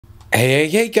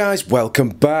Hey guys, welcome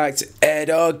back to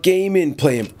Edar Gaming,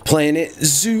 playing Planet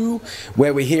Zoo,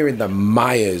 where we're here in the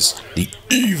Myers, the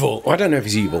evil, I don't know if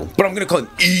he's evil, but I'm going to call him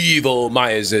evil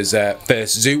Myers as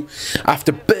first zoo,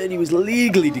 after Bernie was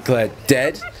legally declared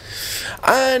dead,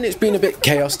 and it's been a bit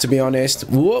chaos to be honest.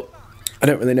 Whoop, I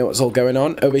don't really know what's all going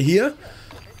on over here.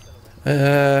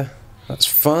 That's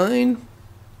fine.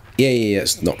 Yeah,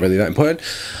 it's not really that important.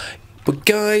 But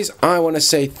guys, I want to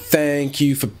say thank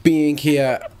you for being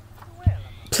here.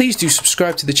 Please do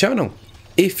subscribe to the channel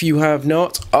if you have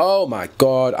not. Oh my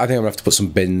god, I think I'm gonna have to put some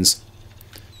bins.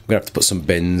 I'm gonna have to put some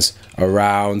bins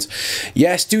around.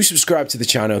 Yes, do subscribe to the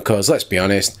channel because let's be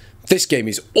honest, this game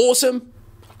is awesome.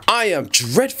 I am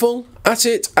dreadful at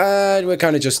it, and we're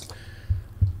kind of just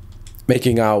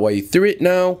making our way through it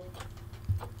now.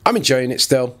 I'm enjoying it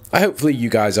still. Hopefully you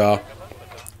guys are.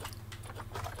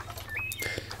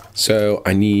 So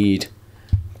I need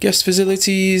guest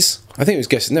facilities. I think it was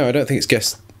guest. No, I don't think it's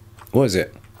guest. What is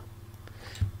it?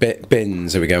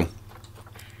 Bins. There we go.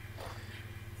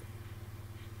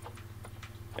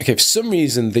 Okay, for some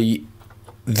reason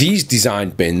these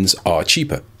design bins are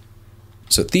cheaper.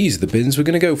 So these are the bins we're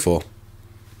going to go for.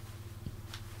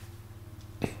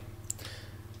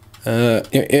 Go.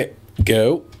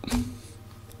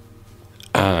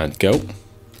 And go.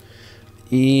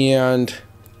 And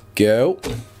go.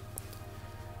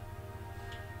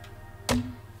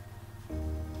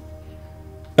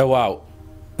 Oh wow,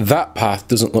 that path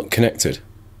doesn't look connected.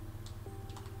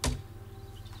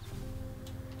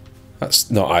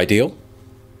 That's not ideal.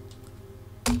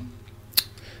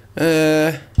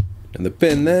 Another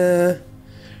bin there.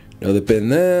 Another bin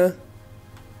there.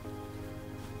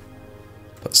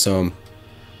 Put some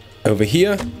over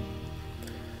here.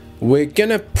 We're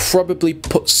gonna probably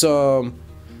put some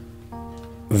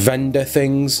vendor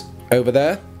things over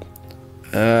there.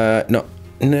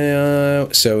 No,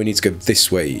 so we need to go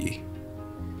this way.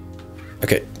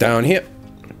 Okay, down here.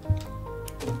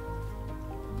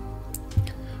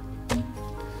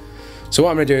 So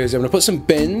what I'm going to do is I'm going to put some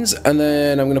bins, and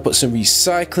then I'm going to put some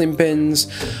recycling bins.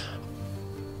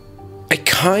 I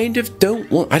kind of don't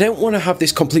want to have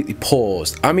this completely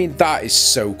paused. I mean, that is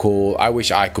so cool. I wish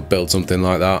I could build something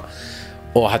like that.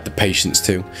 Or had the patience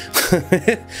to.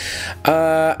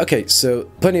 Okay, so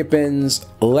plenty of bins.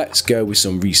 Let's go with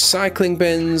some recycling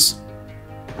bins.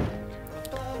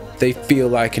 They feel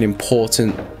like an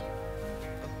important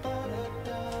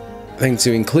thing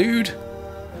to include.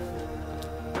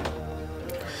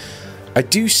 I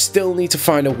do still need to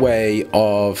find a way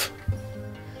of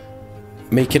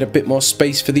making a bit more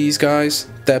space for these guys.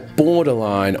 They're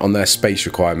borderline on their space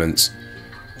requirements,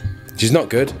 which is not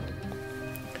good.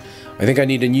 I think I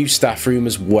need a new staff room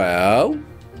as well.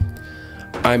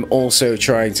 I'm also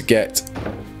trying to get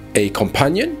a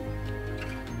companion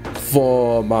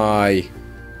for my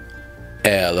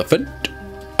elephant.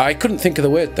 I couldn't think of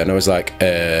the word then. I was like,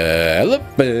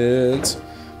 elephant.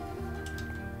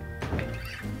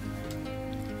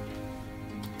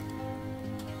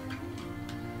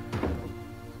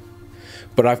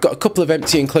 But I've got a couple of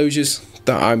empty enclosures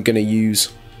that I'm going to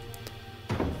use.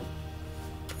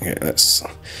 Okay, let's...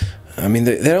 I mean,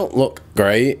 they don't look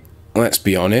great, let's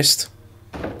be honest.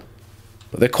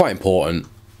 But they're quite important,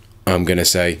 I'm going to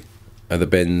say, are the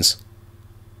bins.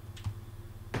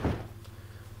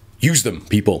 Use them,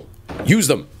 people. Use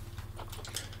them.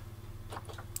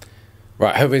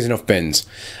 Right, I hope there's enough bins.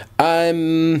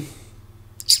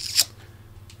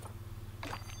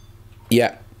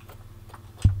 Yeah.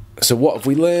 So what have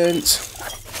we learnt?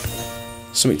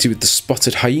 Something to do with the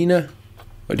spotted hyena.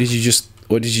 What did you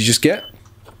just get?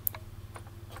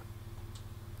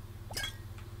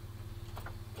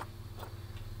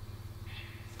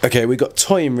 Okay, we got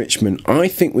toy enrichment. I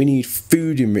think we need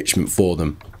food enrichment for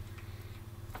them.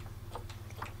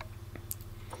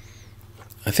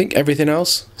 I think everything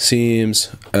else seems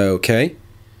okay.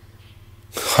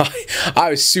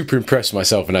 I was super impressed with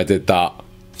myself when I did that.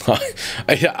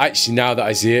 Actually, now that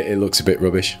I see it, it looks a bit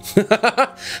rubbish.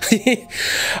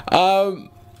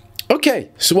 Okay,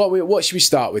 so what should we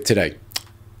start with today?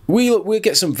 We'll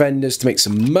get some vendors to make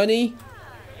some money.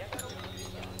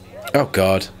 Oh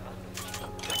God.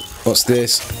 What's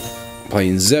this?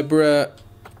 Playing zebra.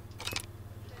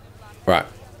 Right.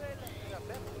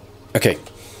 Okay.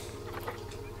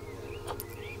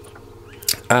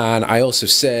 And I also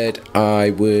said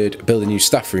I would build a new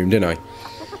staff room, didn't I?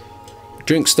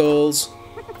 Drink stalls.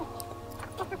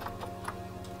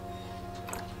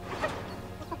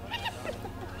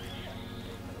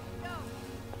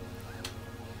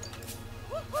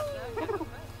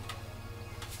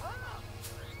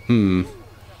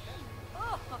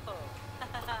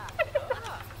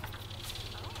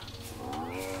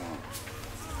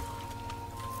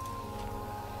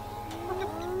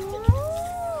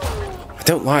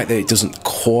 don't like that it doesn't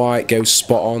quite go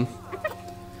spot on.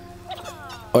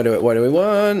 What do we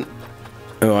want?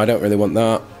 Oh, I don't really want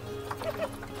that.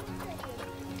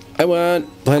 I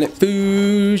want Planet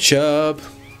Food Shop.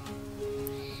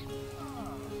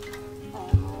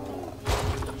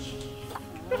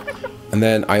 And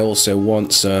then I also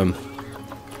want some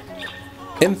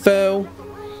info.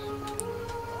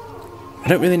 I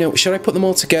don't really know. Should I put them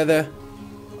all together?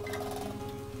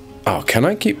 Oh, can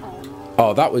I keep...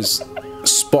 Oh, that was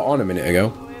spot on a minute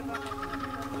ago.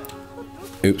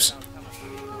 Oops.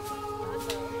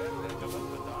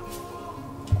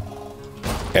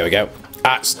 There we go.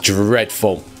 That's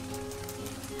dreadful.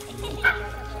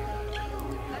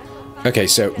 Okay,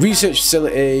 so research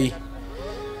facility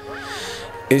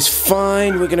is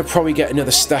fine. We're going to probably get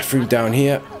another staff room down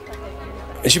here.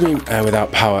 It should be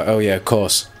without power. Oh yeah, of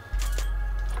course.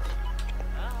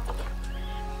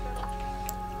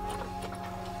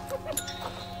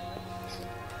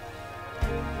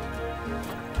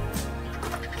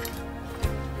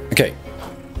 Okay.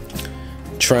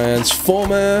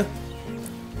 Transformer.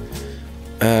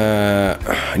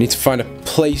 I need to find a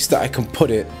place that I can put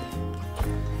it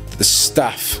that the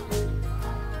staff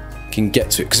can get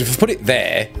to it. Because if I put it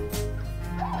there...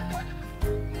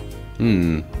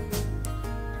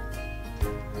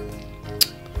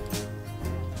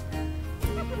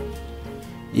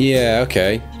 Yeah,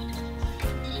 okay.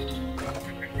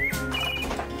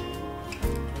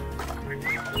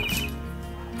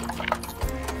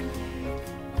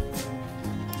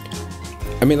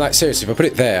 I mean, like, seriously, if I put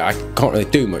it there, I can't really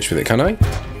do much with it, can I?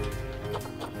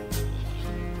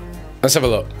 Let's have a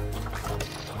look.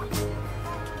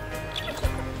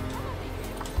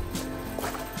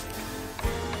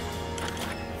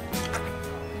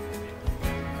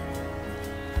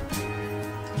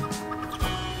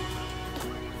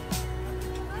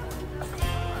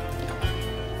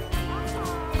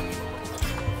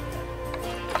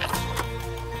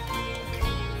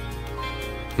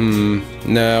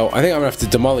 No, I think I'm gonna have to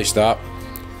demolish that.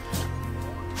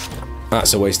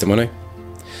 That's a waste of money.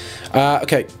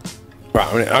 Okay,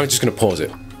 right. I'm just gonna pause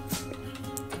it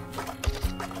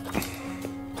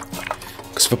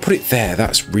because if I put it there,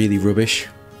 that's really rubbish.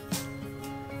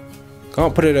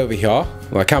 Can't put it over here.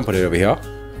 Well, I can put it over here.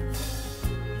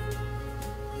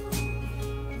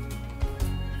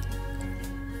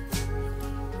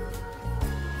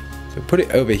 So put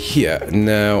it over here.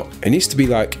 Now it needs to be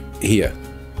like here.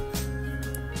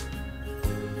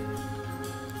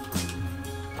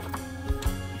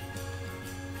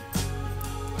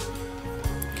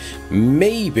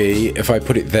 Maybe if I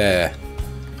put it there.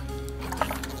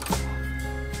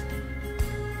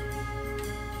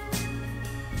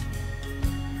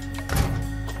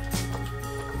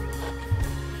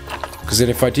 Because then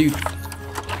if I do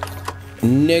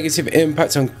negative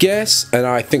impact on gas, and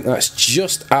I think that's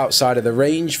just outside of the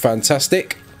range,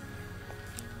 fantastic.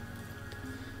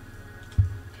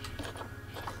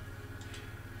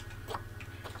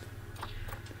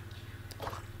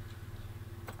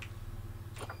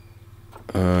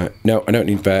 No, I don't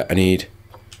need vet. I need...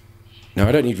 No,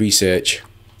 I don't need research.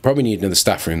 Probably need another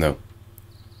staff room, though.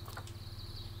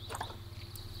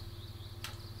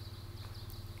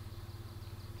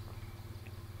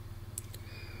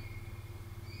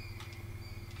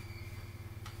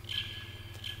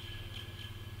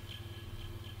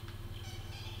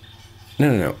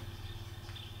 No.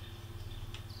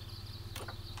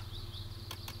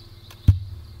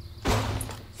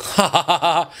 Ha ha ha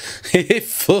ha! It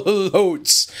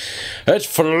floats! It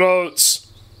floats!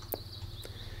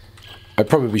 I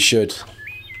probably should.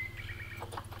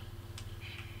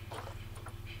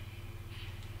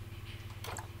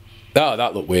 Oh,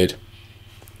 that looked weird.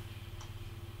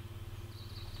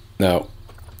 No.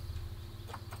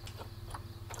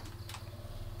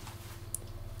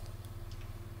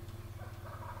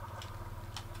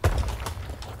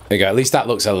 There you go, at least that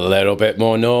looks a little bit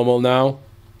more normal now.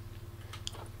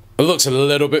 It looks a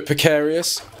little bit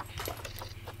precarious.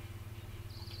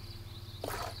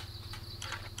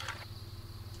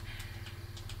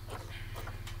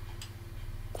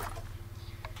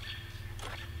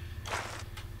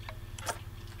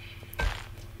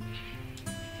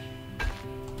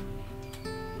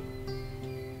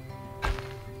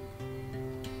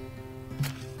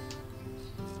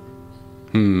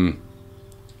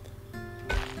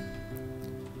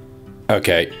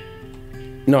 Okay.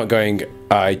 Not going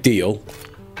ideal.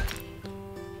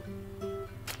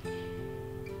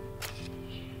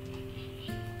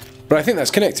 But I think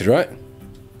that's connected, right?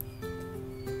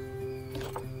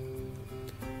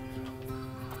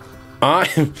 I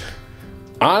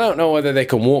don't know whether they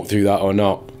can walk through that or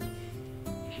not.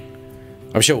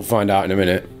 I'm sure we'll find out in a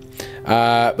minute.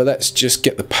 But let's just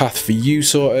get the path for you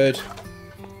sorted.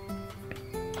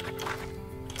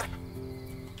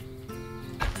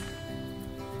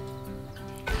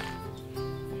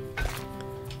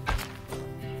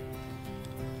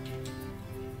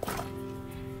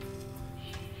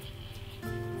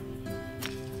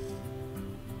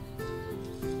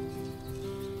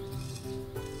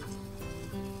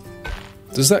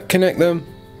 Does that connect them?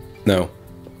 No.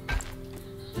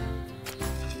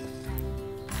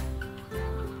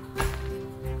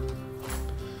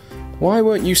 Why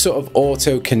won't you sort of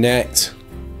auto-connect?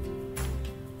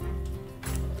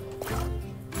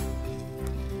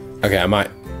 Okay, I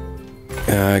might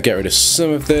get rid of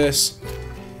some of this.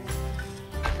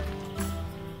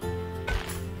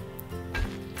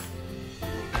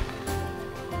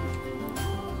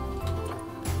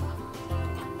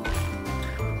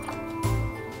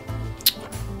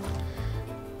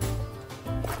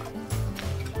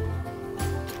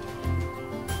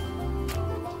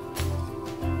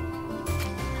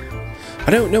 I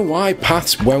don't know why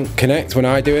paths won't connect when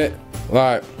I do it.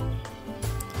 Like,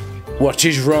 what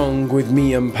is wrong with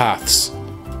me and paths?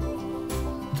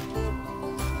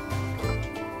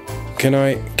 Can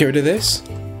I get rid of this?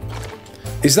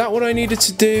 Is that what I needed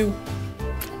to do?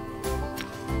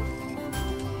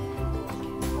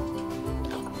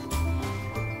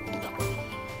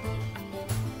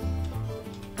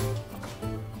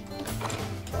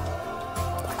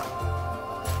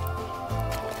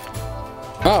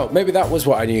 Oh, maybe that was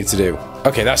what I needed to do.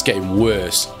 Okay, that's getting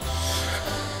worse.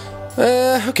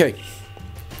 Okay.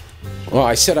 What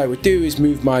I said I would do is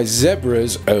move my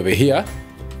zebras over here.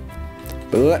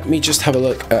 But let me just have a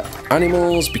look at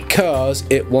animals because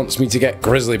it wants me to get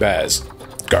grizzly bears.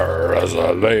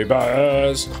 Grizzly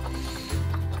bears.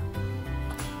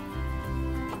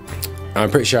 I'm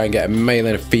pretty sure I can get a male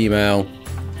and a female.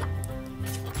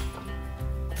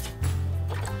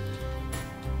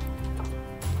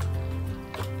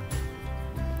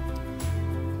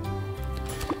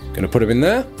 Gonna put him in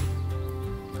there.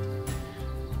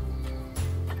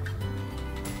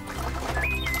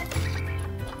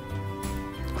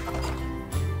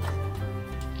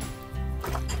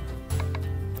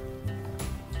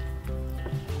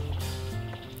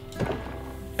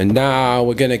 And now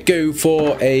we're gonna go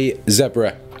for a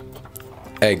zebra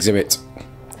exhibit.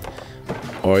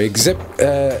 Or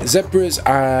zebras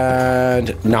and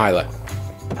Nyla.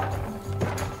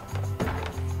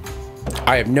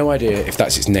 I have no idea if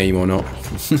that's its name or not.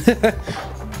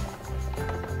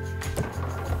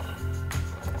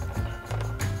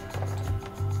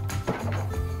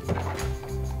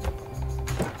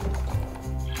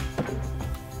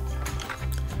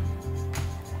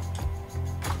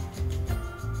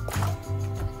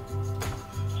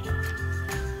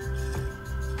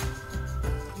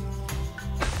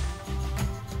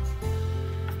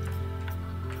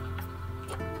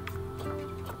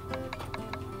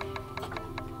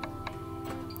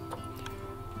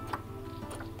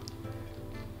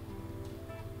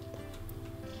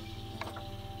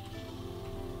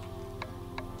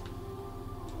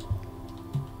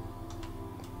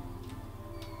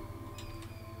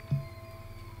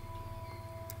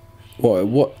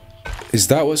 What is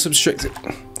that? What's substricted?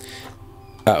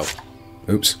 Oh,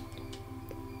 oops.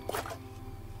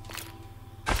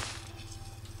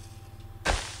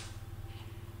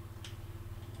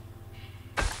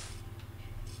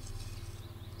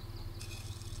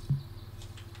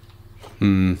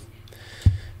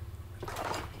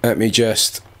 Let me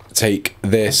just take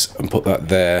this and put that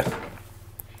there.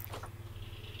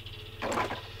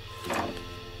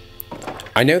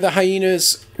 I know the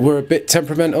hyenas were a bit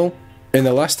temperamental in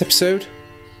the last episode.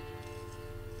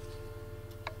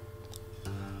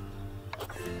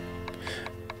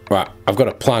 Right, I've got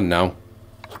a plan now.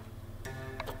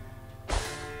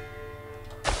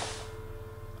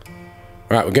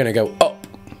 Right, we're gonna go up.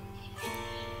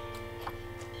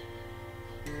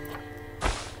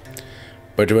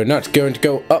 But we're not going to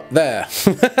go up there.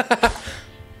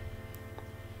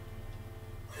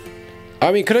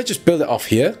 I mean, could I just build it off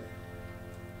here?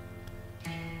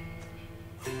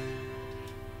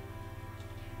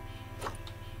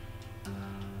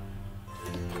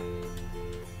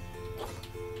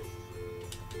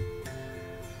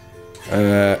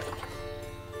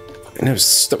 No,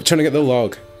 stop trying to get the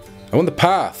log. I want the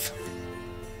path.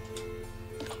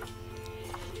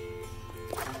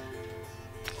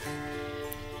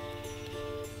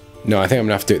 No, I think I'm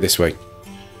gonna have to do it this way.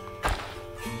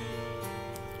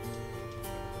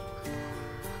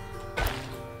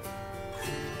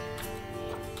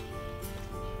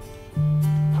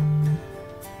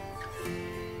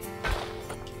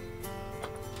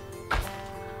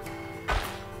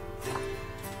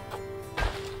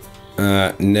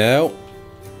 No.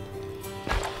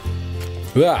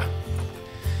 Ah.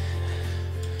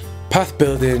 Path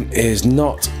building is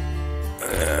not...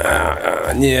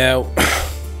 no.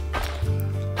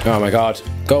 Oh my god.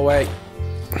 Go away.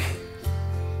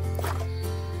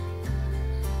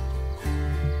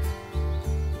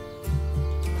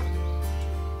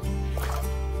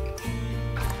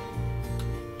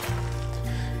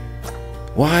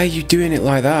 Why are you doing it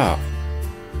like that?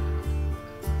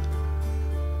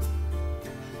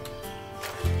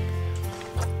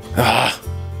 Ah.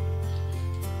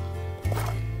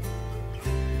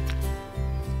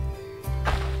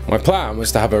 My plan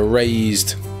was to have a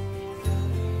raised...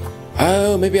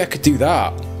 Oh, maybe I could do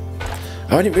that.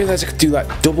 Oh, I didn't realise I could do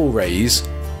like double raise.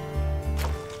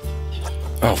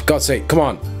 Oh, for God's sake, come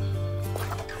on.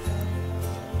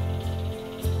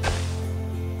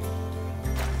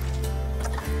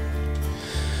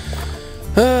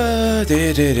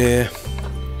 Dear, dear, dear.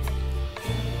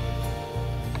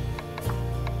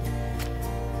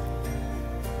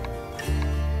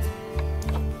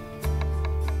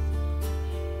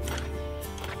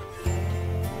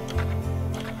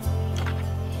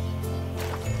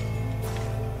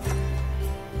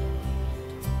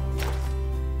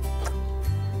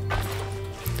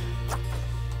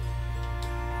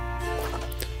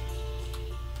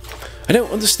 I don't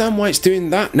understand why it's doing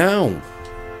that now.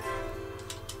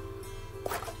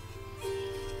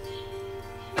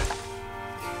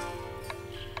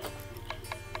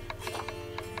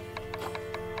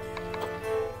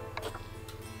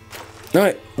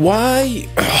 Right, why?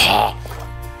 Ugh.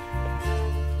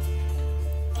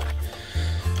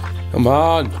 Come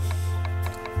on.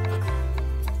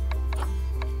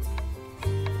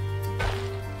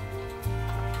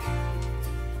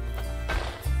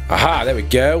 Aha, there we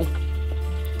go.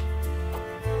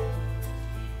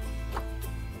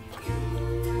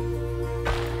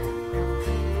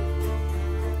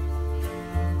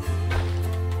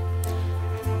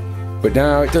 But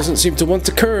now it doesn't seem to want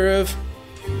to curve.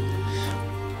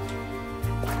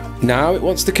 Now it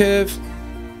wants to curve.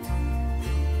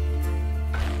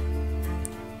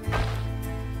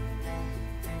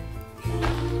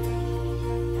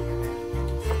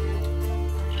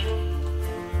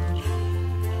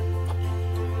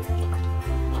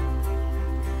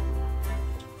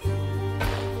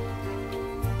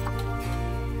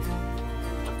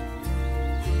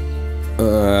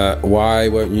 Why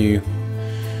won't you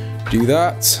do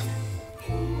that?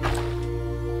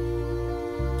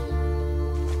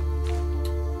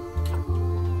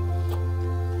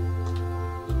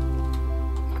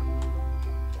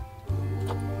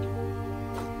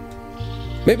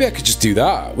 Maybe I could just do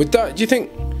that. Would that? Do you think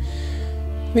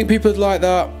people would like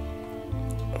that?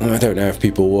 I don't know if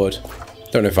people would.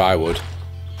 Don't know if I would.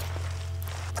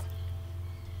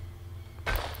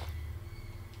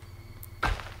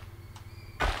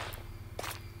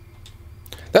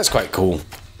 That's quite cool.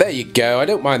 There you go. I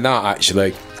don't mind that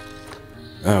actually.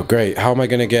 Oh great. How am I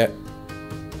going to get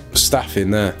staff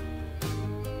in there?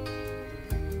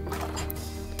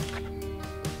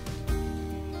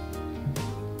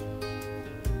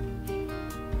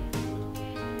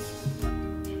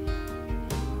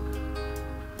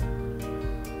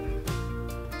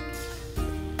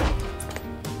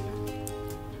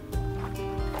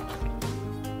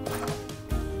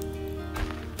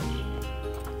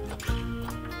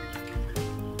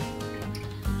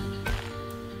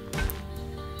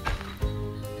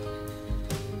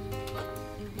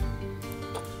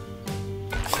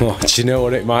 Oh, do you know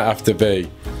what it might have to be?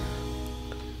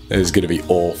 It's going to be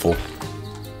awful.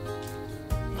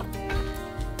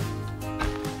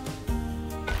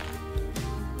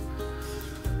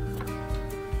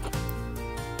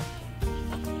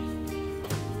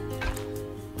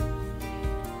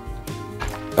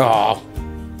 Oh.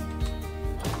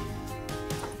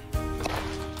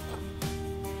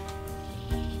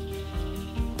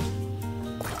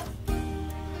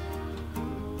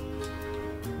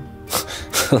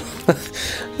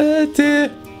 Oh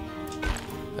dear.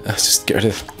 Let's just get rid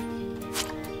of...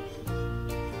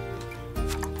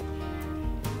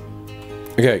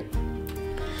 Okay.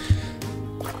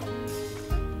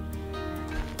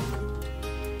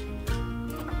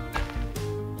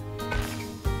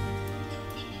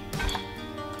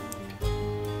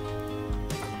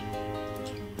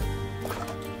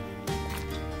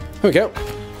 There we go.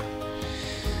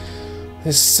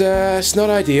 It's not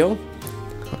ideal.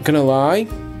 Not gonna lie.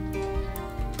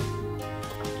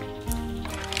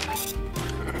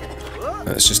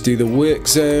 Let's just do the work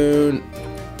zone.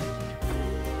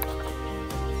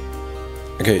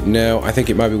 Okay, now I think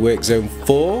it might be work zone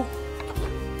 4.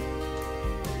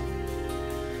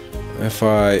 If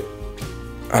I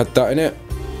add that in it.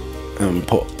 And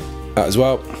put that as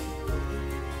well.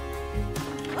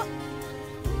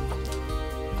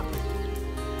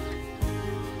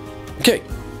 Okay.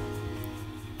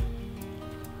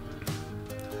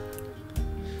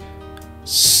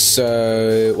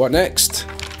 So, what next?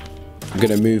 I'm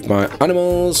going to move my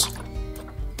animals.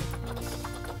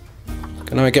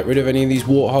 Can I get rid of any of these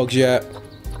warthogs yet?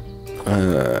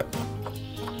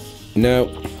 No.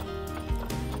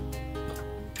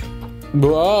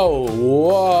 Whoa,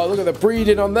 whoa, look at the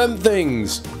breeding on them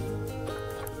things.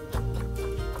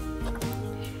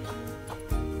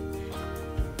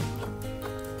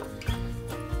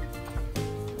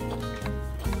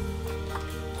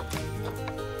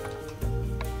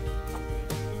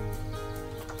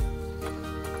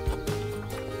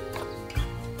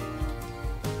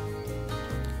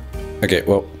 Okay,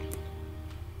 well,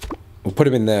 we'll put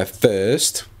him in there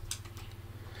first,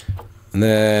 and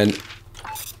then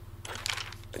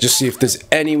just see if there's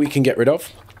any we can get rid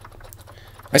of.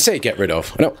 I say get rid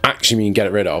of, I don't actually mean get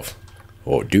rid of,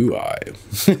 or do I?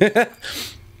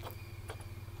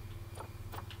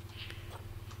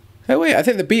 Oh wait, I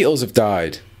think the beetles have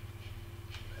died.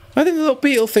 I think the little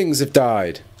beetle things have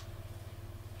died.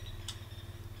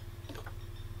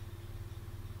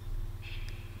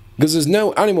 Because there's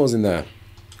no animals in there.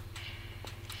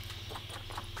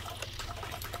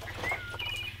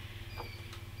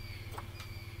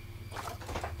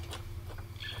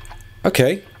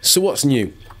 Okay, so what's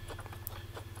new?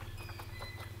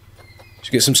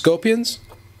 Should we get some scorpions?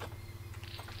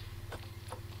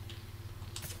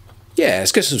 Yeah,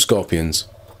 let's get some scorpions.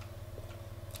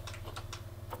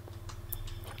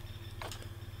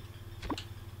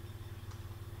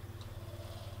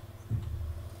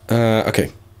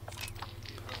 Okay.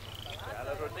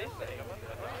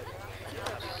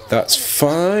 That's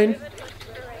fine.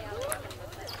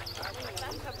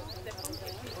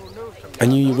 I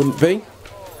knew you wouldn't be.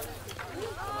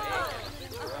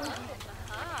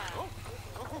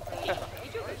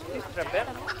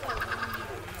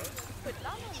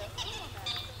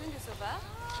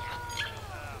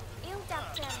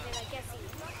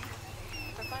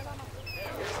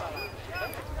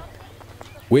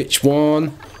 Which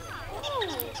one?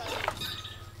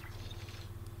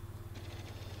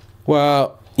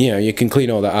 Well, you know, you can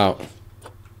clean all that out.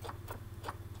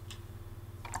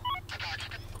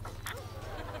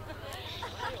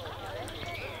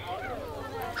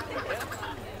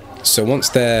 So once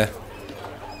they're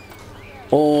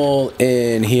all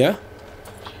in here,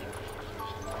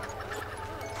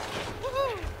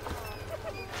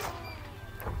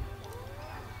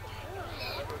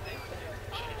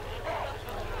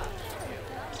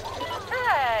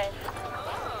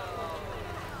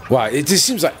 wow, it just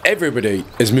seems like everybody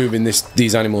is moving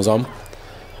these animals on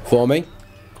for me.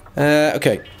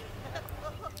 Okay.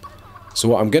 So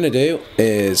what I'm gonna do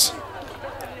is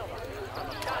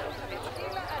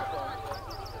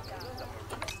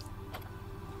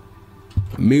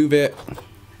move it,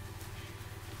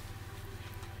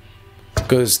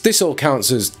 because this all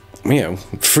counts as, you know,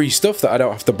 free stuff that I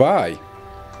don't have to buy.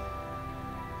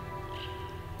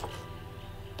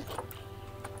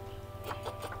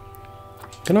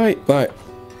 Can I, like,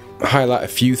 highlight a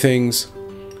few things?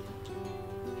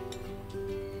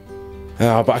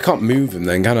 Oh, but I can't move them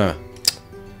then, can I?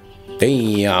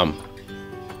 Damn.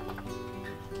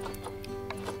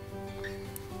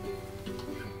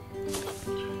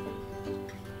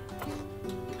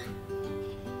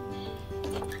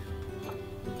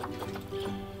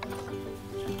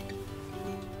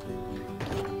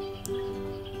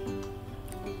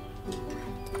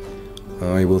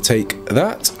 I will take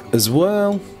that as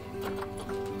well.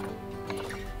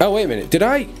 Oh, wait a minute. Did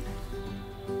I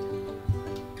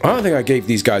don't think I gave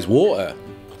these guys water.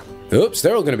 Oops,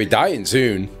 they're all going to be dying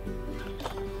soon.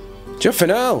 Just for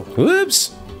now.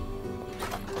 Oops.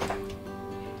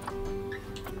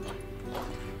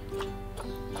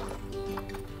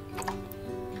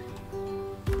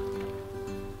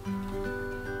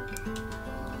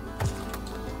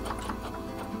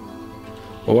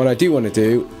 Well, what I do want to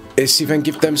do is see if I can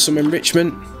give them some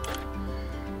enrichment.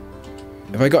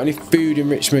 Have I got any food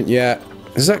enrichment yet?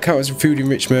 Does that count as food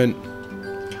enrichment?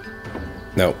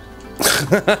 No.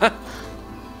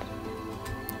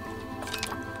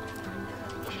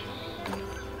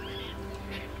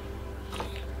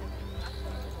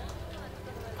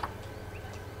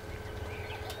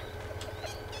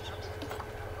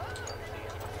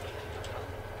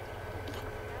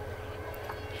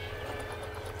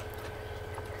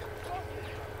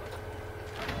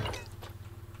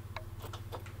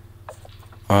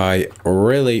 I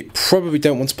really probably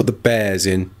don't want to put the bears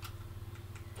in.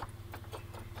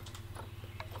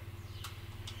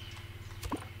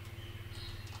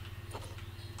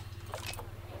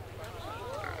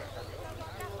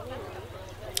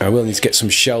 I will need to get some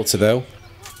shelter though.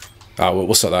 Oh,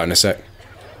 we'll sort that out in a sec.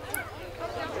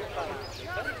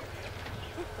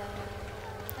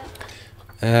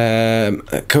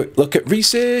 Look at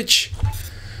research.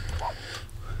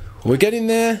 We're getting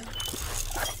there.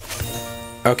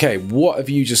 Okay, what have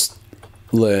you just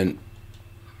learned?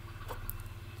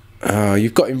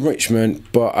 You've got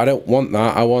enrichment, but I don't want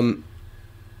that. I want...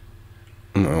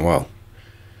 Oh, well.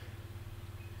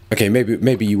 Okay,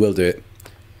 maybe you will do it.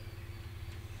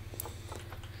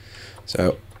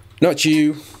 So, not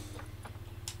you.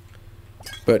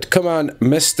 But come on,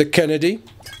 Mr. Kennedy.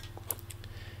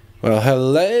 Well,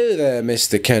 hello there,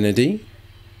 Mr. Kennedy.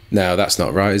 No, that's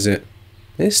not right, is it?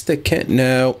 Mr. Ken...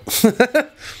 No.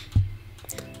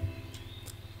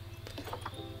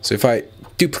 So if I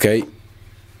duplicate,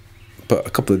 put a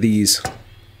couple of these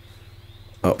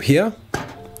up here.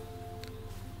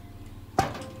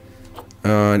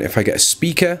 And if I get a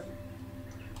speaker,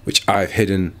 which I've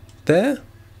hidden there.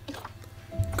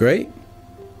 Great.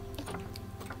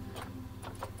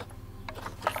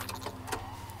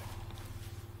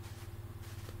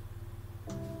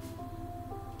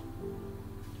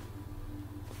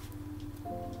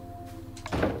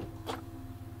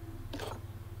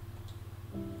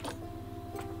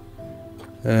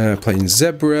 Playing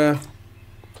zebra.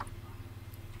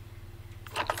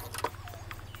 There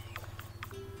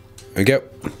we go.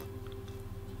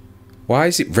 Why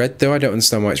is it red though? I don't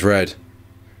understand why it's red.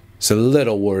 It's a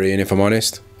little worrying if I'm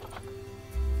honest.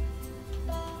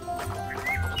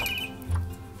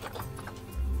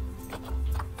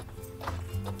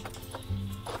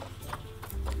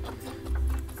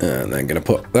 And I'm going to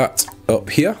put that up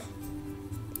here.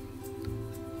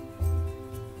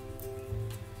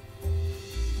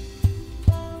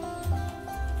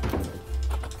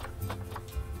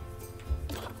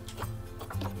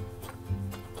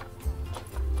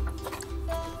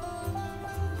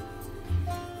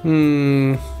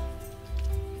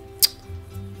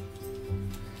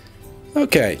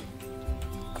 Okay.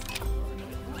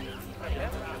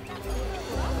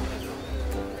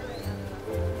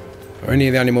 Are any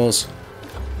of the animals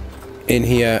in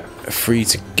here free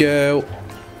to go?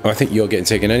 Oh, I think you're getting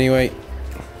taken anyway.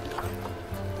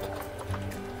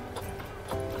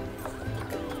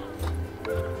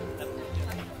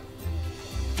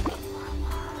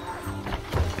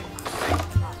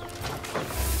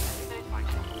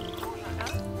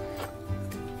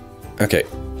 Okay.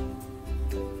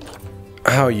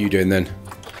 How are you doing then?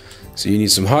 So you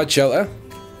need some hard shelter.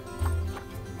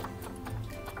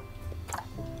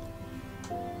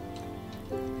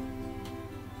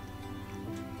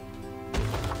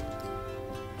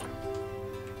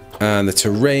 And the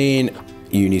terrain,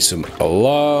 you need some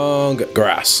long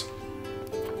grass.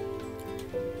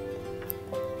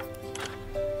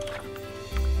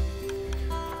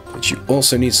 But you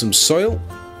also need some soil.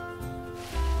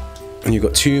 And you've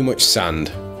got too much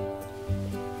sand.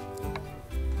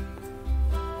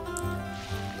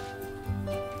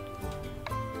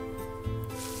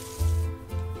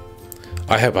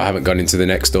 I hope I haven't gone into the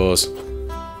next doors.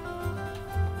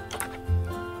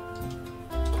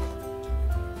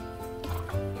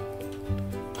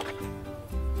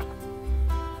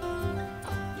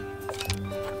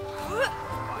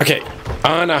 Okay,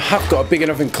 and I have got a big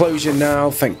enough enclosure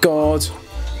now, thank God.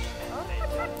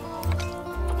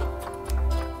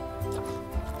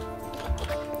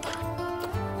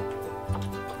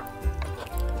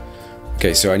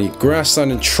 Okay, so I need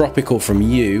grassland and tropical from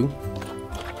you.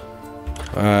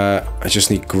 I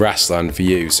just need grassland for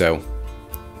you, so.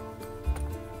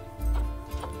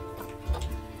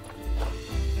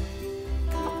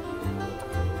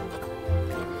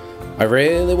 I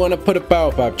really want to put a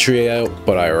baobab tree out,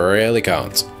 but I really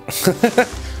can't. There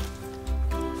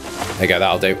you go,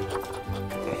 that'll do.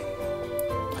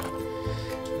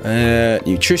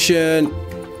 Nutrition.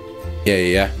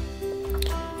 Yeah.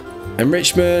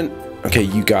 Enrichment. Okay,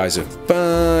 you guys are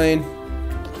fine.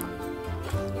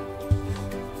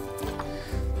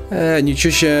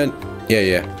 Nutrition.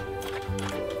 Yeah.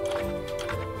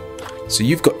 So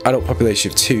you've got adult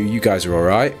population of 2. You guys are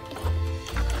alright.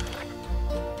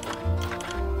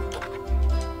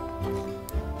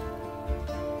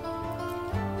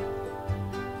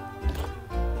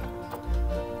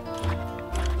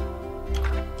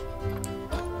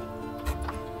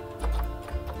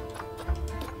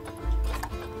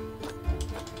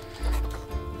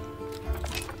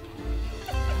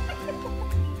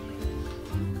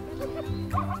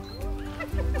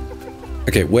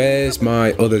 Okay, where's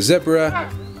my other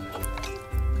zebra?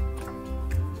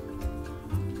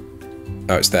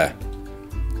 Oh, it's there.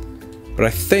 But I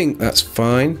think that's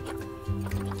fine.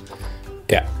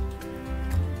 Yeah.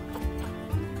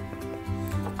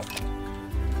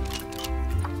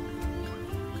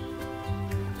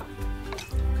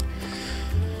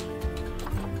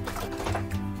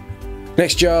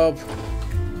 Next job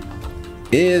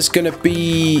is gonna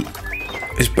be.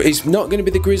 It's not gonna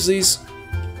be the Grizzlies.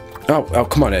 Oh,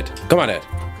 come on, Ed. Come on, Ed.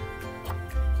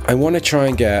 I want to try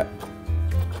and get.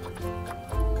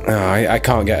 Oh, I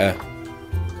can't get her.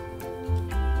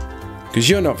 Because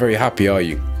you're not very happy, are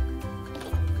you?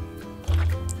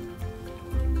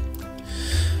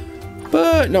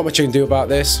 But not much I can do about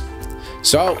this.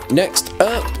 So, next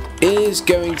up is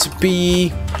going to be...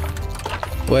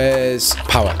 Where's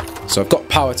power? So I've got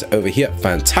power to over here.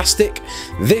 Fantastic.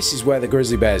 This is where the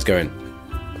Grizzly Bear is going.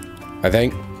 I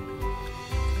think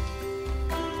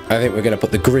we're going to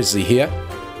put the Grizzly here.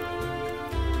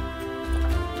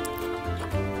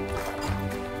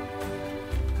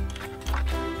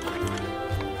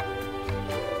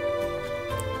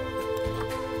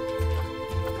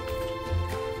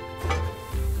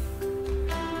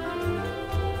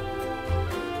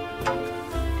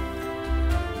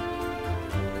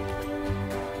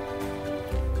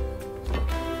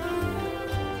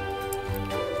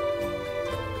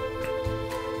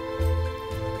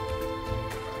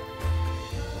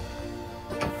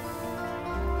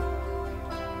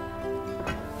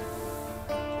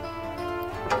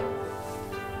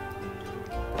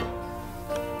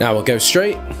 Now we'll go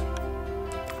straight.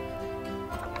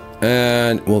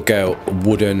 And we'll go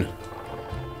wooden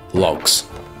logs.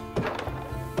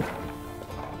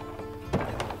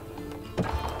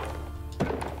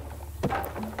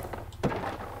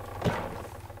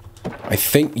 I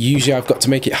think usually I've got to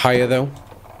make it higher though.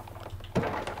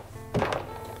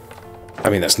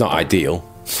 I mean, that's not ideal.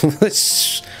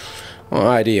 That's not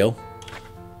ideal.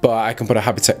 But I can put a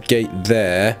habitat gate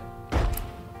there.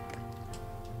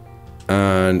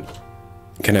 And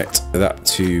connect that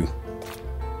to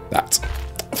that.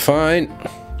 Fine.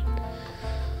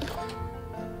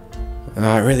 It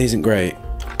really isn't great.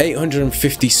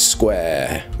 850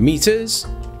 square meters.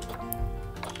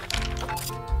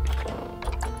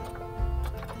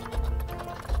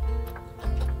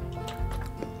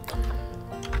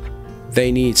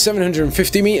 They need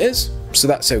 750 meters, so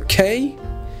that's okay.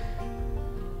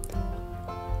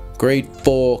 Grade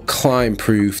 4 climb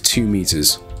proof 2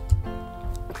 meters.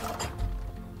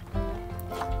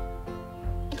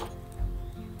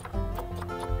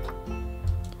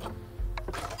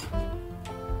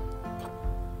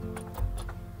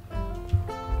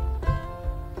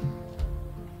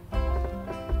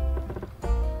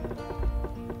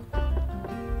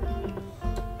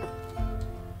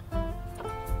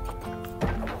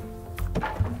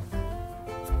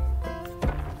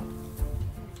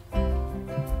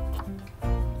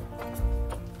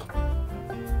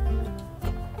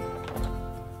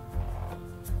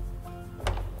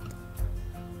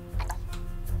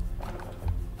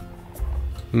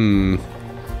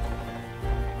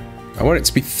 I want it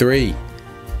to be 3.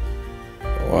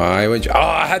 Why would you? Oh,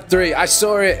 I had 3. I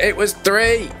saw it. It was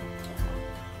 3.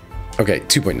 Okay,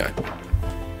 2.9.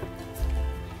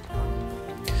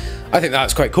 I think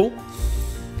that's quite cool.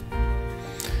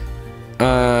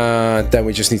 Then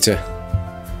we just need to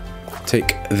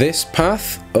take this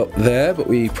path up there, but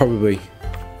we probably...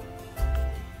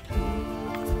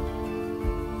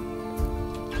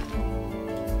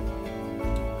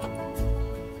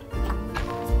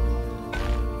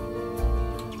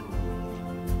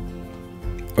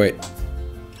 Wait.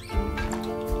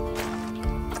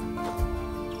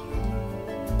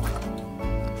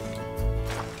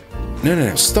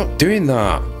 No, stop doing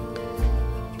that.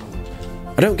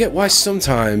 I don't get why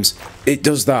sometimes it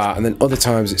does that and then other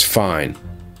times it's fine.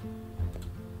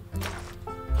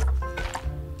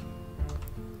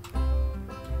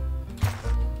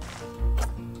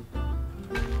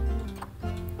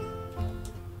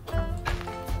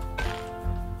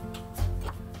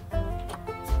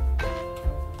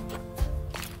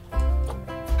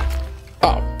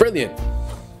 Oh, brilliant.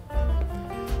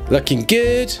 Looking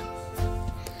good.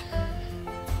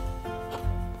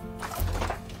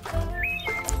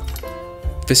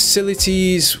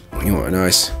 Facilities, you want a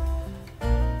nice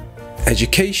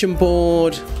education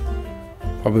board,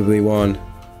 probably one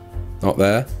not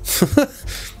there. Is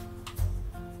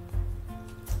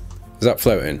that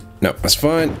floating? No, that's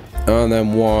fine. And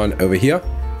then one over here.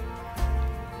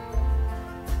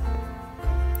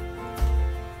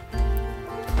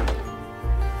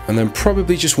 And then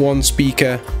probably just one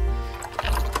speaker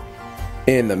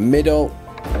in the middle.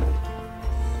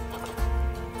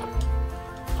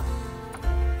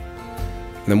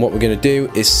 And then what we're going to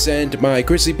do is send my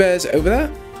grizzly bears over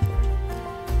there.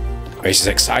 This is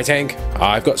exciting.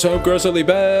 I've got some grizzly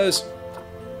bears.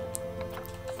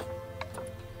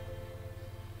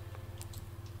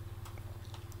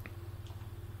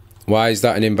 Why is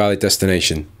that an invalid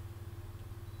destination?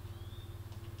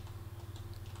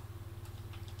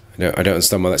 I don't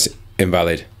understand why that's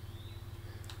invalid.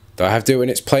 Do I have to do it when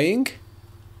it's playing?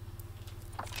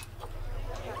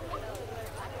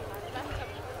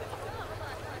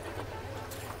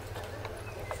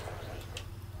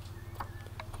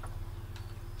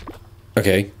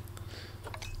 Okay.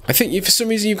 I think for some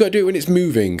reason you've got to do it when it's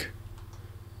moving.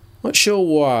 Not sure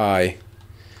why.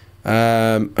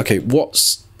 Okay,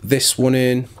 what's this one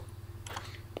in?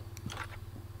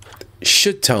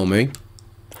 Should tell me.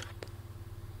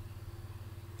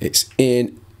 It's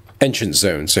in entrance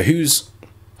zone. So who's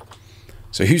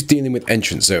dealing with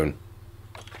entrance zone?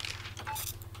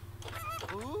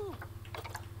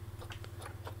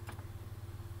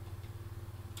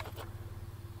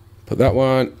 Put that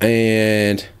one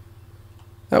and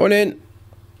that one in.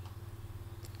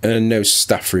 And no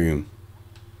staff room.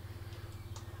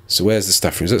 So where's the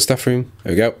staff room? Is that staff room?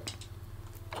 There we go.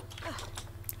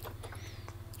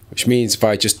 Which means if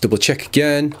I just double check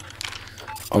again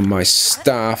on my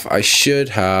staff, I should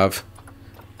have...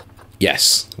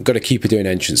 Yes, I've got to keep it doing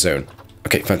entrance zone.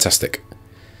 Okay, fantastic.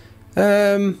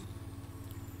 Let's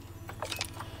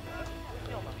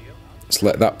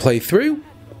let that play through.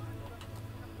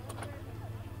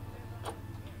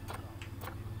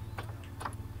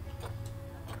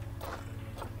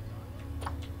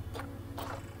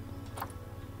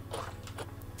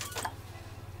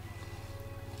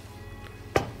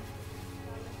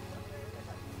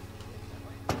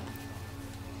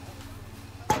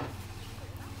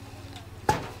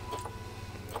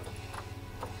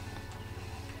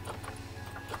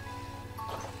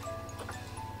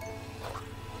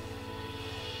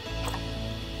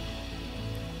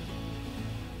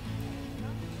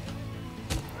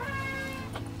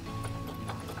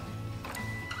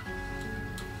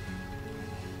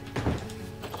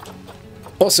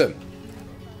 Awesome.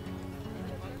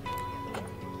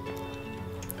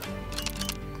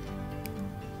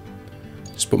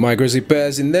 Just put my grizzly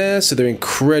bears in there, so they're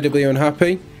incredibly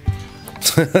unhappy.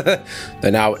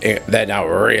 they're now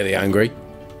really angry.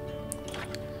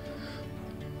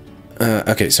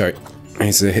 Okay, sorry. I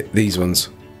need to hit these ones.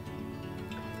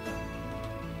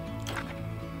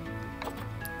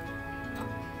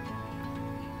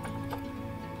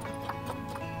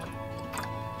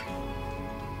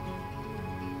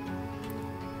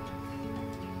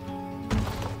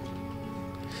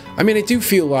 I mean, I do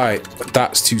feel like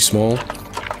that's too small.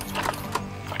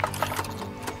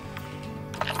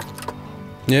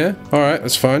 Yeah, alright,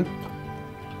 that's fine.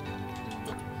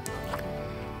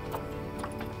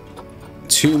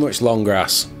 Too much long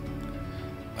grass.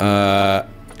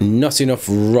 Not enough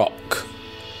rock.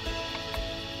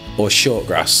 Or short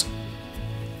grass.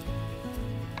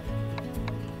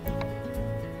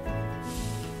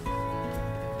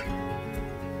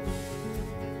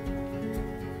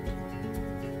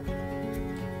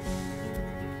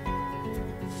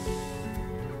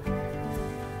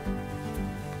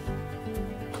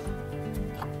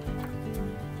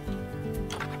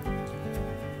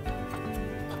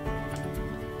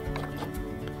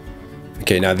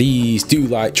 Okay, now these do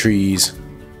like trees.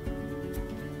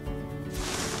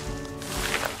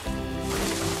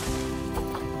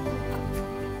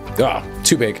 Ah,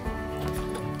 too big.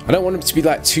 I don't want them to be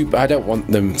like too... I don't want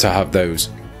them to have those.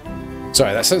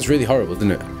 Sorry, that sounds really horrible,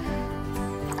 doesn't it?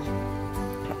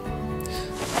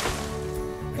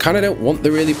 I kind of don't want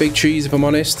the really big trees, if I'm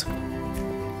honest.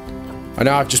 I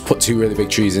know I've just put two really big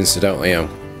trees in, so don't, you know,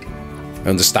 I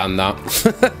understand that.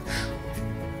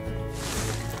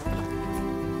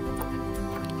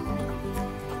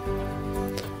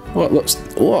 What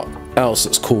else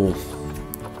looks cool?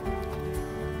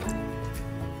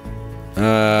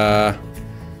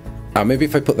 Maybe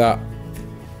if I put that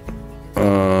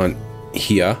on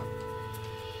here.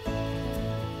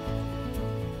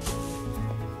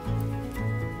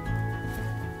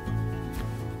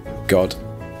 God.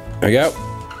 There we go.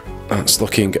 That's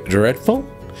looking dreadful.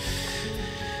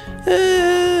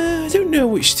 I don't know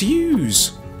which to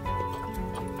use.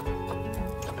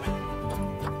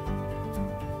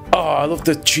 Oh, I love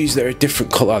the trees that are a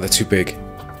different colour. They're too big.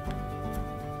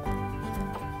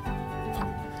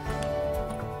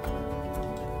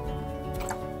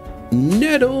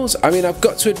 Nettles. I mean, I've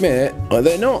got to admit,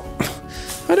 they're not...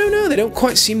 I don't know. They don't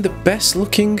quite seem the best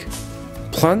looking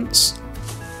plants.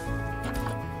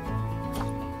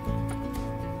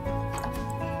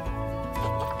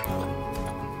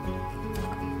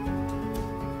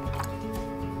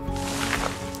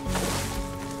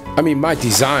 I mean, my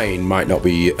design might not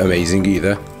be amazing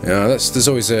either. You know, there's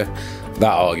always that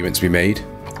argument to be made.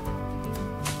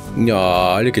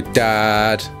 Aw, look at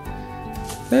that.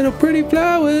 Little pretty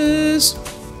flowers.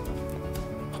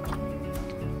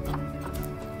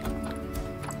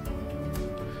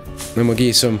 Then we'll give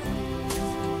you some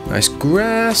nice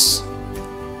grass.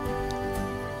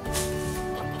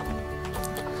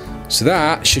 So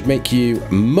that should make you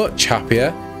much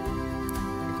happier.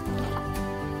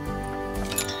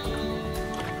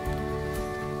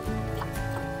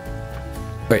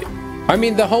 Wait, I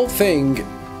mean the whole thing,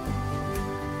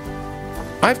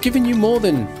 I've given you more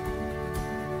than...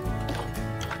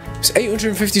 It's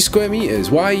 850 square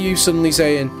meters. Why are you suddenly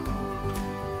saying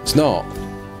it's not?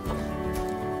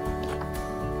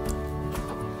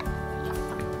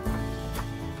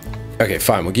 Okay,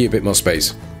 fine, we'll give you a bit more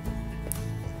space.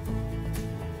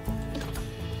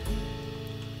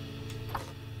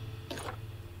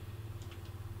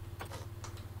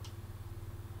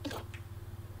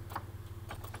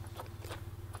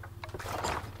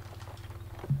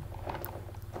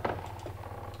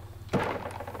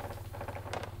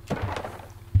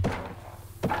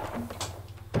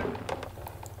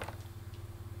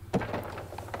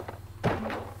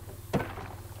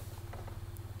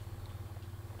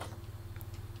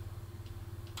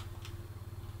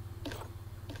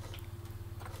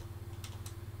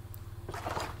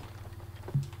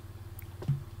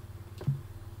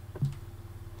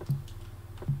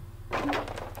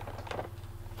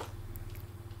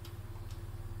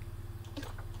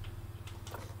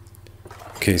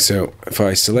 Okay, so if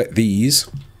I select these,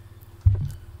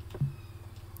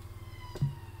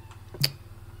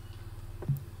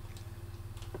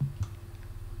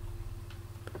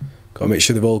 gotta make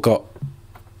sure they've all got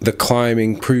the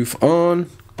climbing proof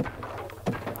on.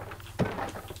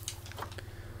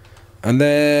 And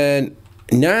then,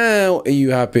 now are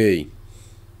you happy?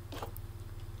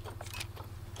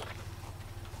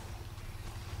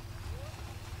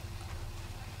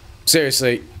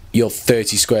 Seriously, you're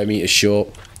 30 square meters short.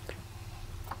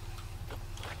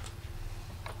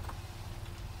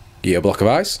 Yeah, a block of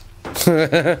ice.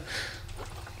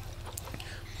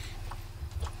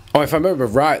 Oh, if I remember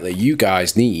rightly, you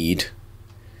guys need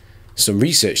some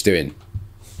research doing.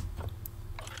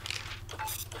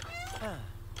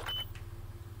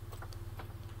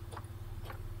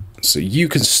 So you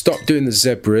can stop doing the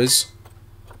zebras.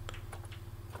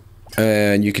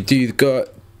 And you could do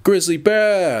the Grizzly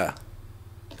Bear.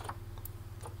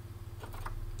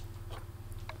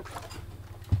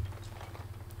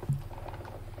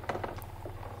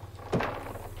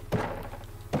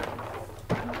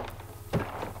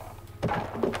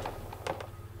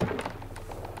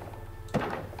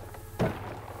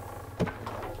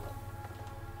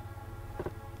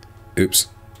 Oops.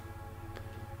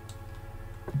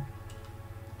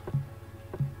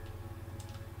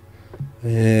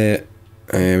 There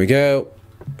we go.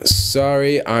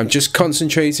 Sorry, I'm just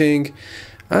concentrating.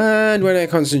 And when I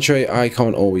concentrate, I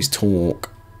can't always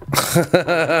talk.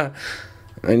 I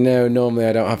know, normally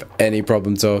I don't have any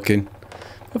problem talking.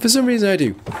 But for some reason I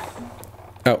do.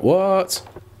 Oh, what?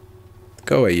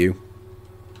 Go away, you.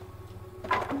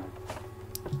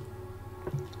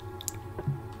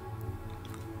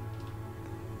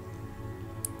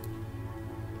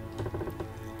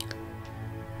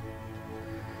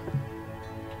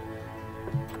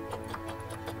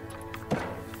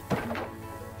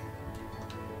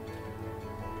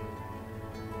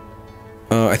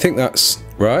 I think that's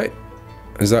right.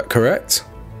 Is that correct?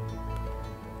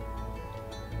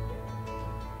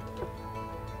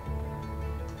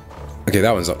 Okay,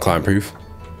 that one's not climb proof.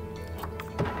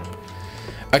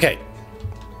 Okay.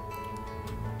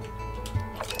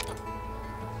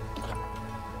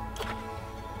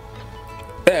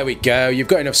 There we go. You've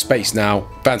got enough space now.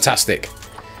 Fantastic.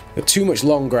 You've got too much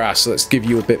long grass, so let's give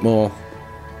you a bit more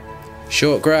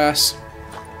short grass.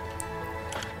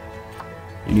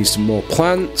 You need some more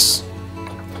plants.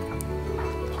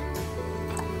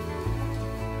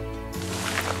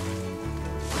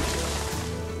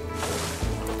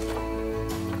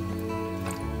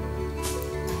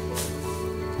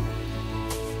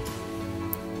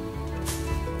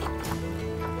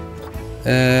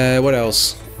 What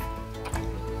else?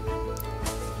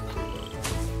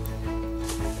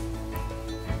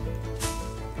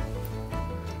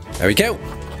 There we go.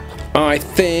 I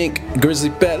think Grizzly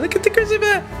Bear. Look at the Grizzly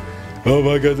Bear. Oh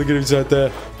my god, look at him inside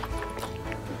there.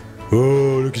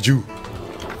 Oh, look at you.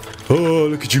 Oh,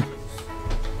 look at you.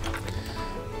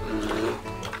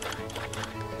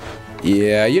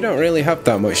 Yeah, you don't really have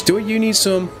that much. Do you need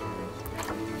some?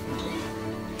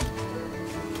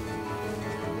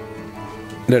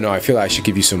 No, I feel like I should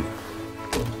give you some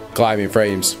climbing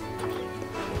frames.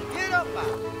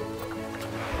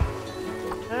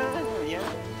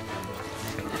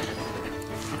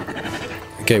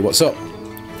 Okay, what's up?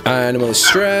 Animal is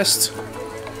stressed.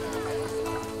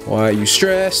 Why are you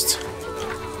stressed?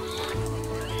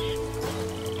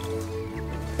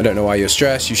 I don't know why you're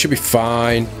stressed. You should be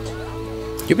fine.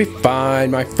 You'll be fine,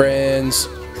 my friends.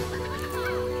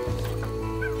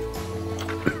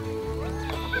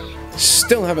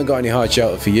 Still haven't got any hard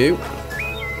shelter for you.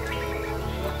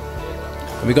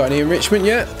 Have we got any enrichment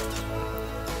yet?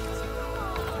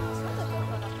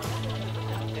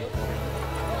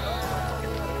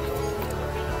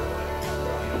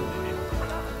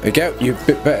 There we go. You've a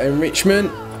bit better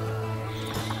enrichment.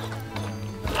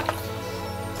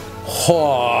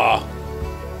 Oh.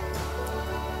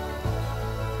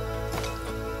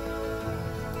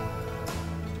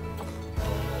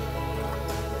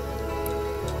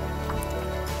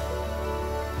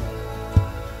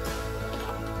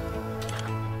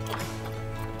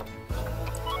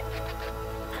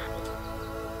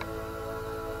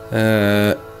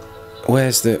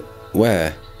 Where's the...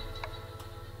 Where?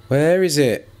 Where is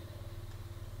it?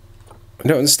 I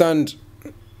don't understand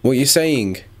what you're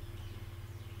saying.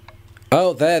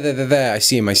 Oh, there. I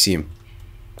see him,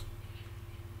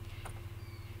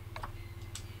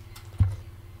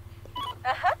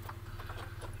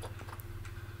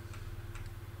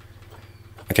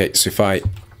 Okay, so if I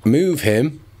move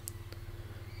him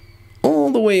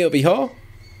all the way over here.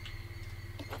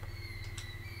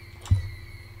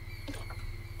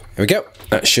 There we go.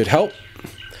 That should help.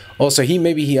 Also,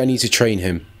 maybe I need to train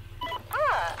him.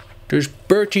 Does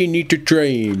Bertie need to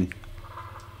train?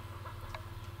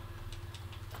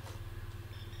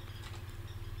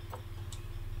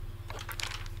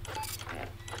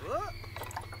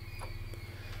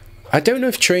 I don't know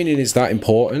if training is that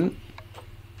important,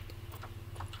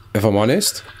 if I'm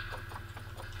honest.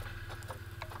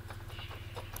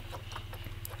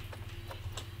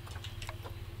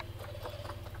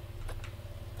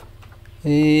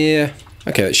 Yeah,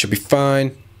 okay, that should be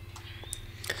fine.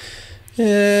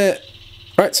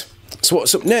 Right, so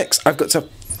what's up next? I've got to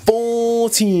have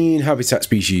 14 habitat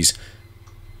species.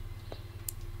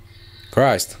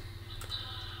 Christ.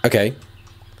 Okay.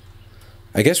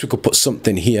 I guess we could put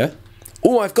something here.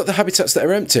 Oh, I've got the habitats that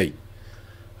are empty.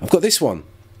 I've got this one.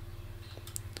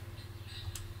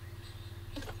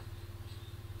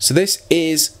 So this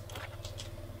is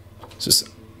just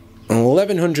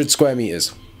 1,100 square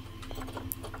meters.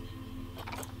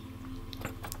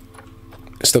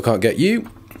 Still can't get you.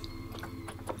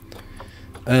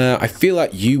 I feel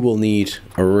like you will need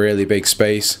a really big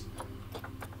space.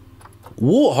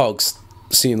 Warthogs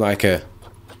seem like a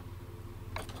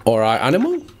alright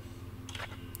animal.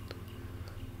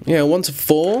 Yeah, 1 to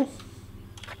 4.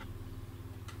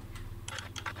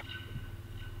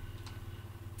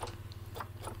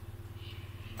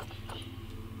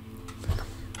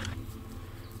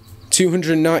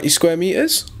 $290 square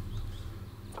meters.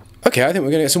 Okay, I think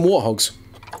we're gonna get some warthogs.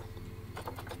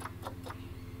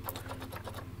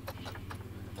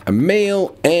 A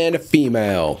male and a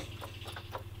female.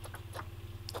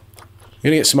 We're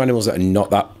gonna get some animals that are not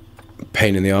that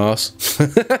pain in the arse.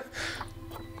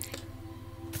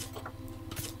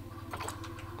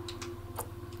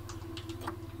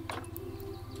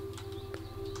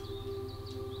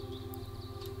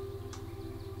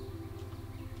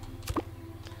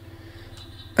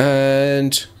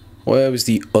 And where was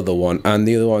the other one? And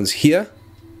the other one's here.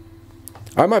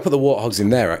 I might put the warthogs in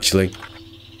there actually,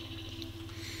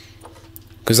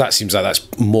 because that seems like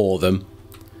that's more of them.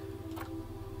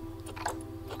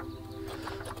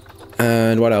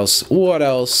 And what else? What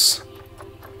else?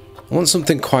 I want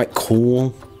something quite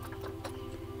cool.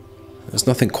 There's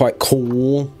nothing quite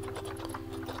cool.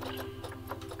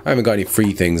 I haven't got any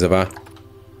free things, have I?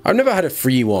 I've never had a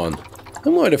free one. I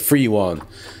wanted a free one.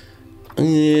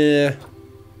 Yeah.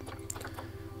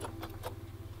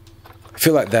 I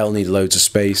feel like they'll need loads of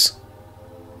space.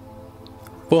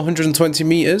 420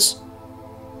 meters?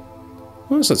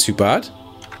 Well, that's not too bad.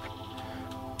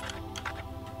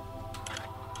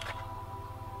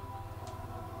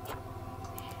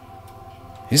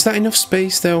 Is that enough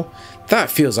space though? That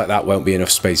feels like that won't be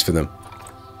enough space for them.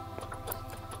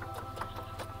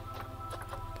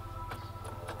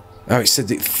 Oh, it said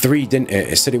 3, didn't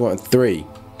it? It said he wanted 3.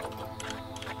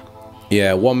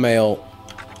 Yeah, 1 male.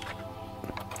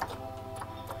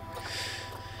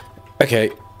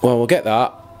 Okay, well, we'll get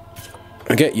that.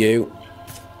 I'll get you.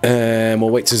 And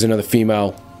we'll wait till there's another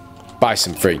female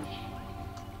bison free.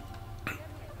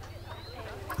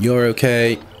 You're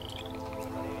okay.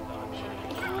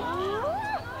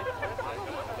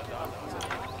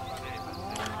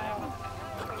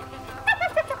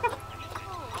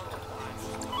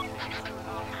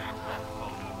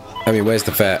 I mean, where's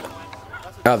the vet?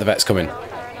 Oh, the vet's coming.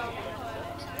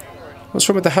 What's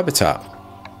wrong with the habitat?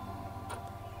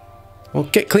 Well,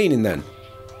 get cleaning then.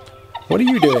 What are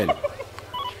you doing?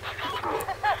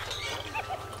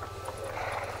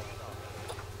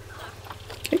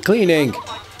 Get cleaning.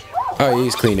 Oh,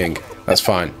 he's cleaning. That's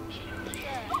fine.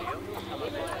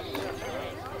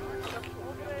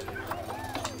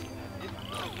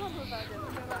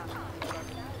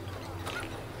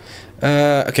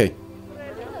 Okay.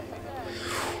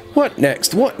 What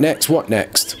next? What next? What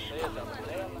next?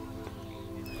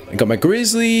 I got my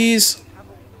grizzlies.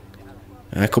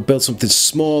 I could build something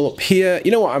small up here.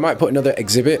 You know what? I might put another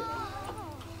exhibit.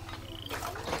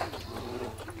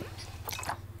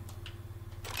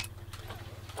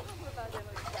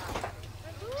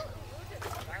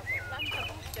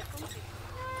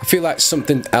 I feel like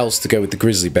something else to go with the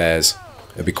grizzly bears.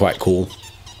 It'd be quite cool.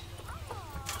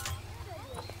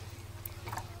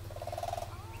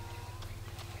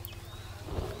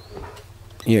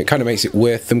 Yeah, it kind of makes it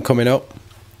worth them coming up.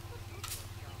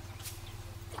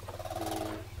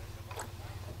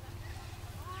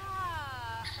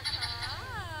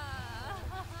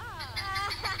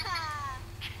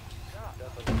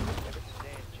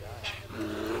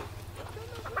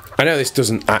 I know this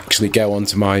doesn't actually go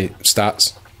onto my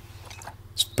stats,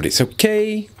 but it's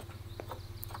okay.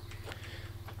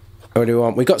 What do we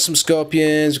want? We got some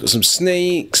scorpions, we got some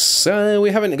snakes. We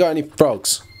haven't got any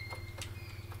frogs.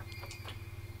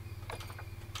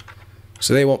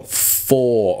 So they want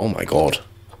 4. Oh my god.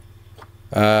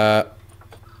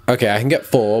 Okay, I can get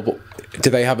 4, but do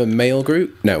they have a male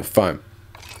group? No, fine.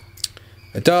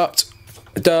 Adopt,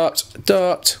 adopt,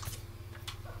 adopt.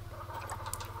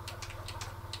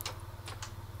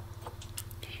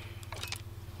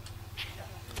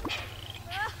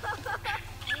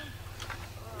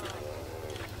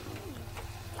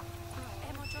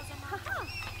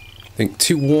 I think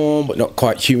too warm, but not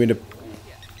quite humid.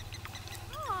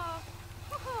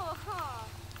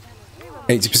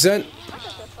 80%.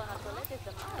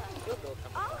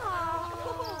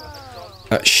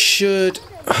 That should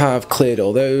have cleared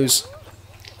all those.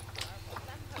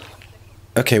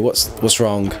 Okay, what's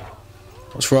wrong?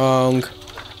 What's wrong?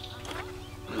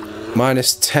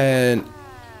 -10.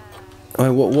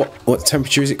 Oh, what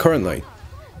temperature is it currently?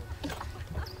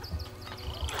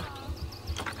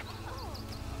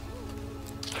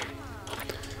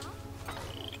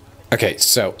 Okay,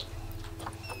 so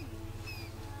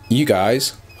you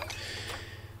guys,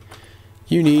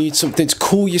 you need something to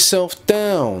cool yourself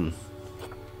down.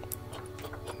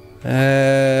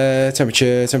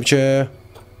 Temperature.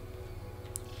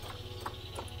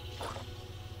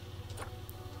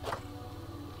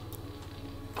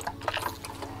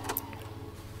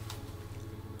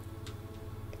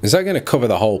 Is that going to cover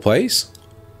the whole place?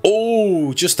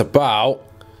 Oh, just about.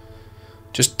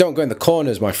 Just don't go in the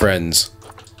corners, my friends.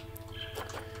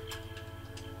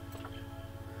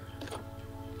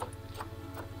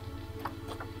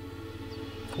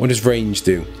 What does range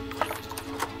do?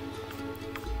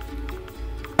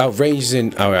 Oh, range is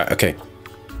in... Oh, right, okay.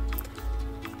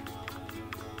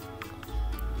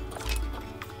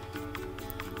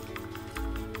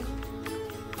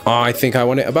 I think I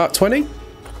want it about 20.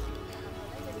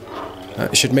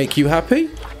 That should make you happy.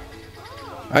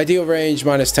 Ideal range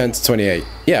 -10 to 28.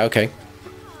 Yeah, okay.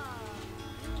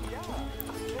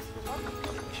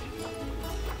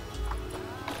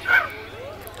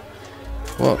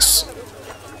 What's...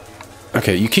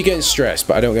 Okay, you keep getting stressed,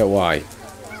 but I don't get why.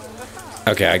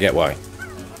 Okay, I get why.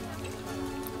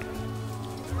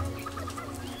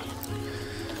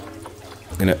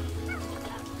 I'm gonna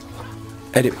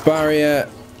edit barrier.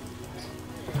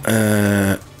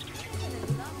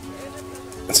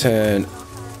 Turn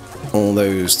all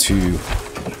those to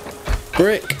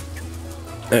brick.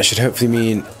 That should hopefully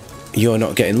mean you're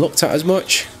not getting looked at as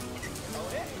much.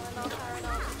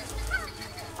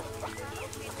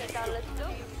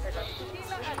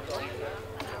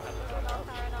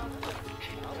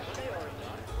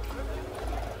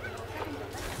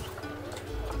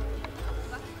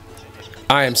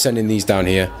 I am sending these down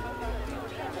here.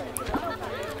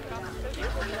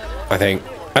 I think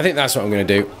that's what I'm going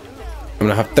to do. I'm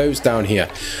going to have those down here.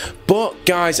 But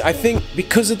guys, I think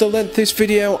because of the length of this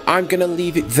video, I'm going to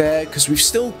leave it there because we've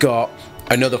still got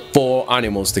another 4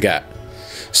 animals to get.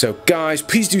 So guys,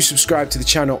 please do subscribe to the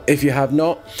channel if you have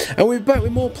not. And we'll be back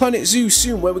with more Planet Zoo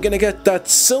soon where we're going to get that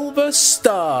silver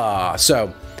star.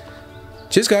 So,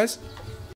 cheers guys.